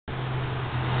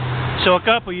So a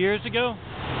couple years ago,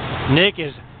 Nick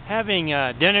is having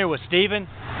dinner with Steven,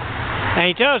 and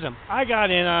he tells him, I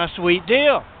got in on a sweet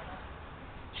deal.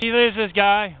 See, there's this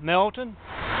guy, MELTON,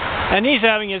 and he's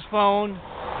having his phone,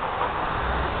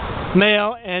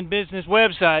 mail, and business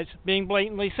websites being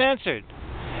blatantly censored.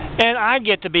 And I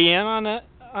get to be in on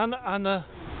the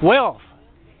wealth.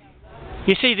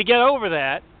 You see, to get over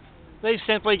that, they've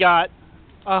simply got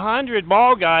 100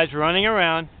 bald guys running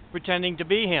around pretending to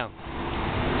be him.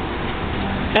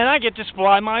 And I get to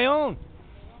supply my own.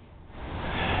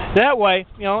 That way,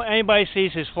 you know, anybody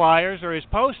sees his flyers or his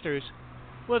posters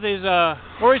with his or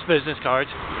his business cards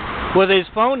with his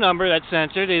phone number that's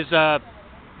censored, his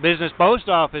business post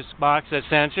office box that's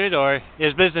censored, or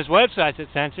his business website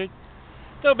that's censored.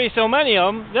 There'll be so many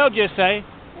of them, they'll just say,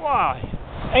 "Wow,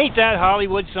 ain't that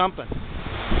Hollywood something?"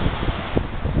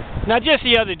 Now, just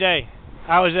the other day,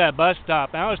 I was at a bus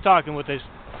stop, and I was talking with this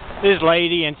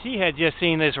lady, and she had just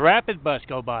seen this rapid bus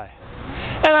go by.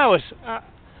 And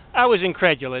I was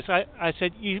incredulous. I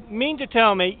said, "You mean to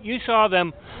tell me you saw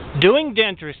them doing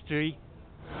dentistry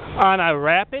on a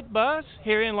rapid bus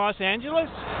here in Los Angeles?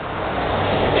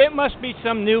 It must be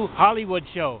some new Hollywood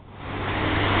show.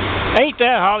 Ain't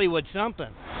that Hollywood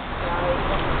something?"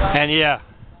 And yeah,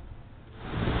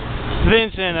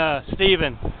 Vince and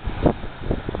Steven,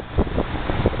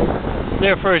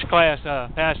 they're first-class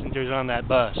passengers on that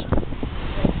bus.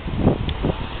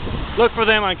 Look for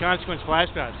them on Consequence Flash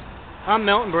Drives. I'm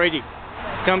Melton Brady.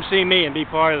 Come see me and be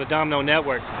part of the Domino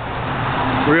Network.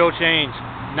 Real change,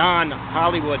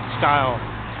 non-Hollywood style.